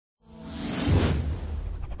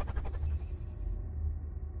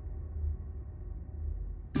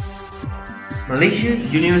Malaysia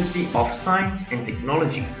University of Science and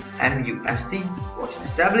Technology (MUST) was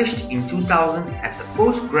established in 2000 as a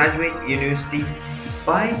postgraduate university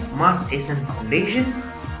by Mas Ihsan Foundation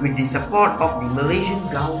with the support of the Malaysian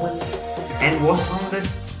government and was founded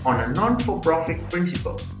on a non-for-profit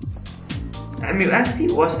principle. MUST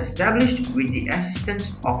was established with the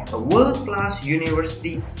assistance of a world-class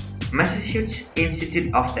university, Massachusetts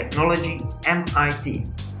Institute of Technology (MIT).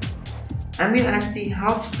 MUST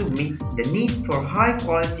helps to meet the need for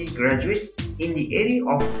high-quality graduates in the area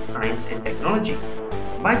of science and technology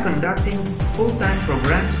by conducting full-time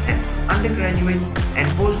programs at undergraduate and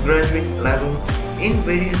postgraduate level in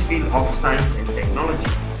various fields of science and technology.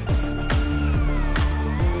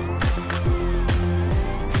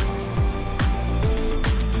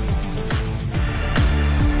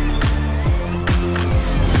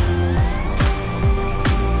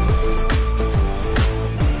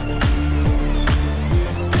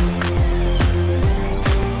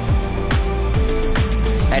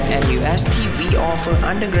 At MUST, we offer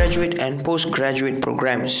undergraduate and postgraduate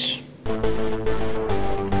programs.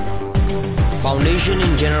 Foundation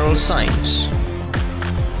in General Science,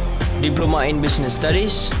 Diploma in Business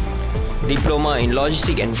Studies, Diploma in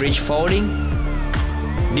Logistics and Freight Forwarding,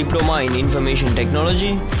 Diploma in Information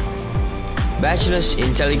Technology, Bachelor's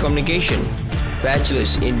in Telecommunication,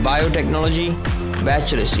 Bachelor's in Biotechnology,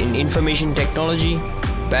 Bachelor's in Information Technology,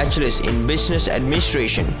 Bachelor's in Business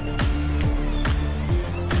Administration,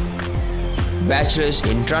 Bachelor's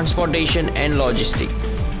in Transportation and Logistics.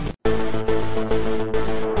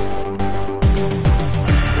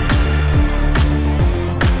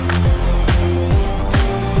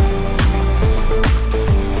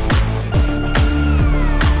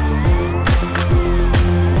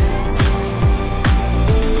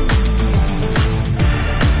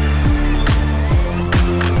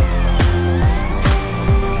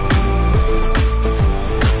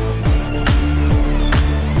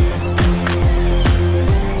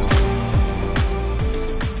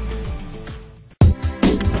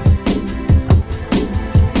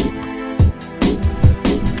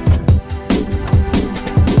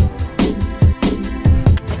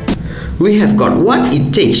 We have got what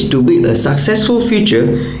it takes to build a successful future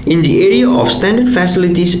in the area of standard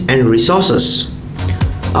facilities and resources.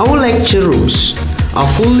 Our lecture rooms are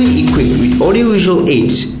fully equipped with audiovisual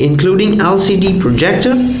aids including LCD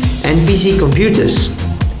projector and PC computers.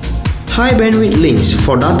 High bandwidth links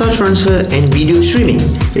for data transfer and video streaming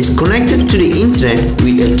is connected to the internet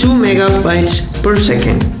with a 2 MB per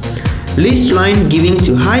second. Leased line giving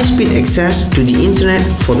to high-speed access to the internet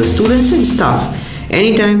for the students and staff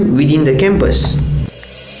anytime within the campus.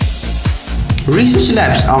 Research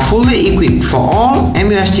labs are fully equipped for all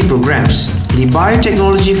MUST programs. The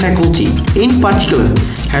biotechnology faculty, in particular,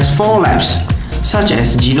 has 4 labs, such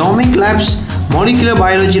as genomic labs, molecular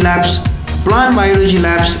biology labs, plant biology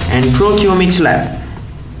labs, and proteomics lab.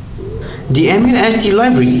 The MUST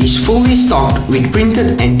library is fully stocked with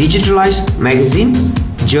printed and digitalized magazines,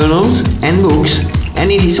 journals, and books, and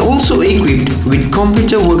it is also equipped with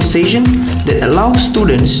computer workstation that allows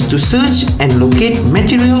students to search and locate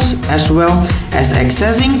materials as well as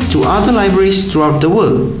accessing to other libraries throughout the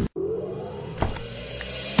world.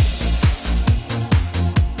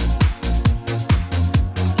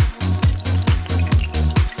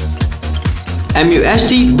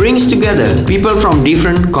 MUST brings together people from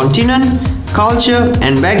different continents, culture,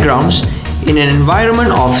 and backgrounds in an environment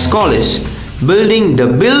of scholars, building the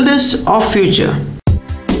builders of future.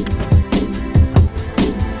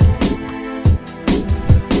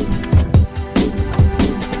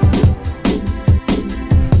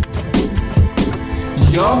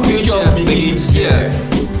 Your future begins here.